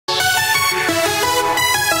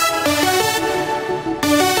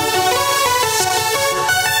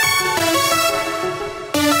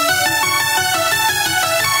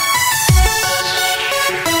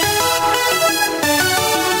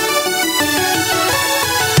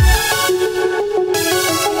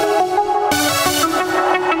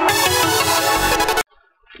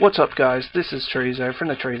What's up, guys? This is Treez0 from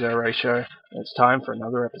the Treez0 Show, and it's time for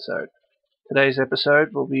another episode. Today's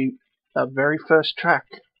episode will be our very first track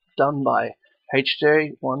done by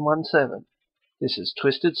HaloTracks. This is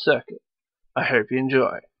Twisted Circuit. I hope you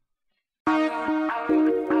enjoy.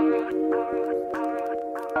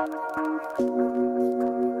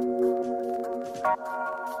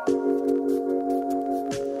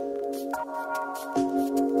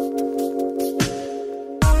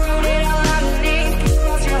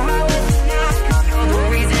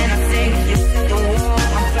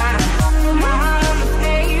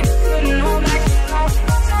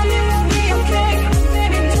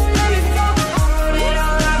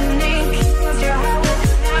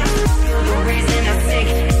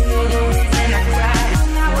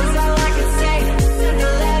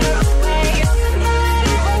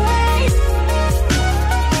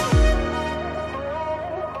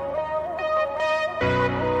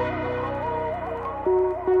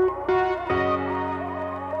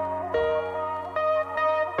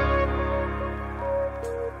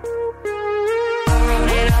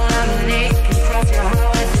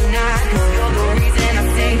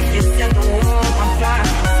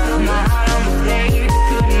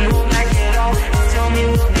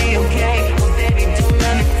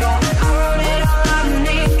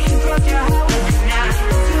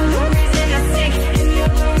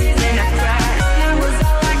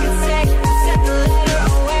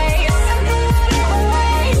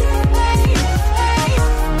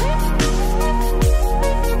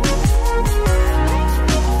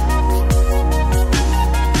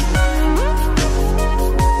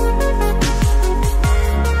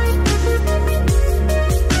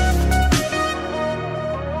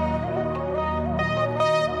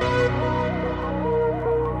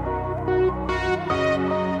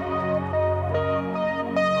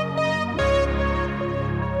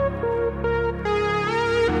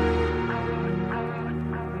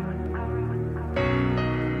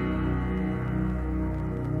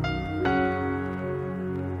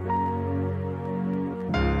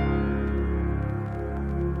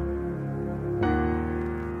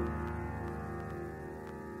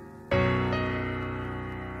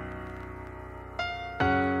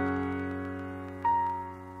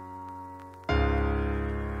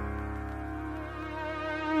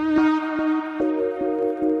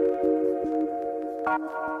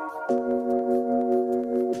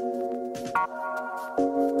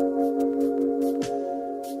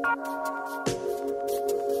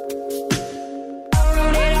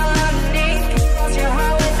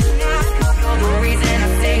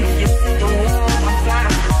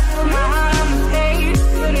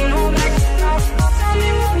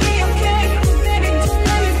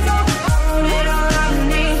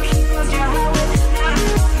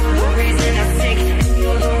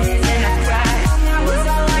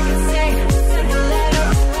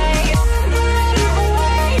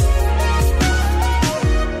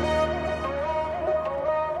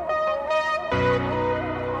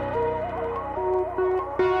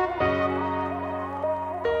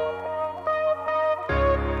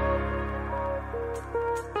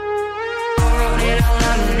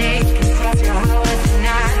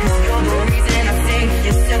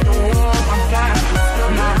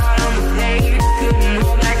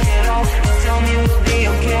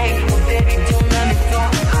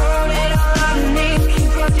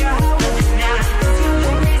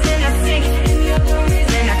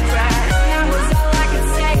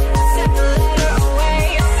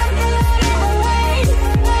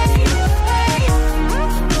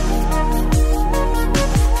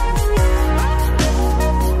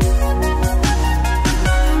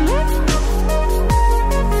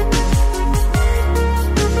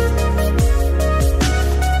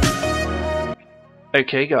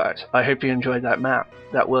 Okay guys, I hope you enjoyed that map.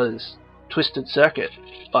 That was Twisted Circuit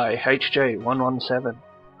by HaloTracks.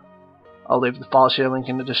 I'll leave the file share link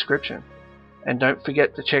in the description. And don't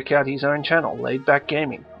forget to check out his own channel, Laid Back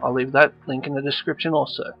Gaming. I'll leave that link in the description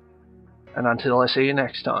also. And until I see you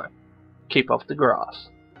next time, keep off the grass.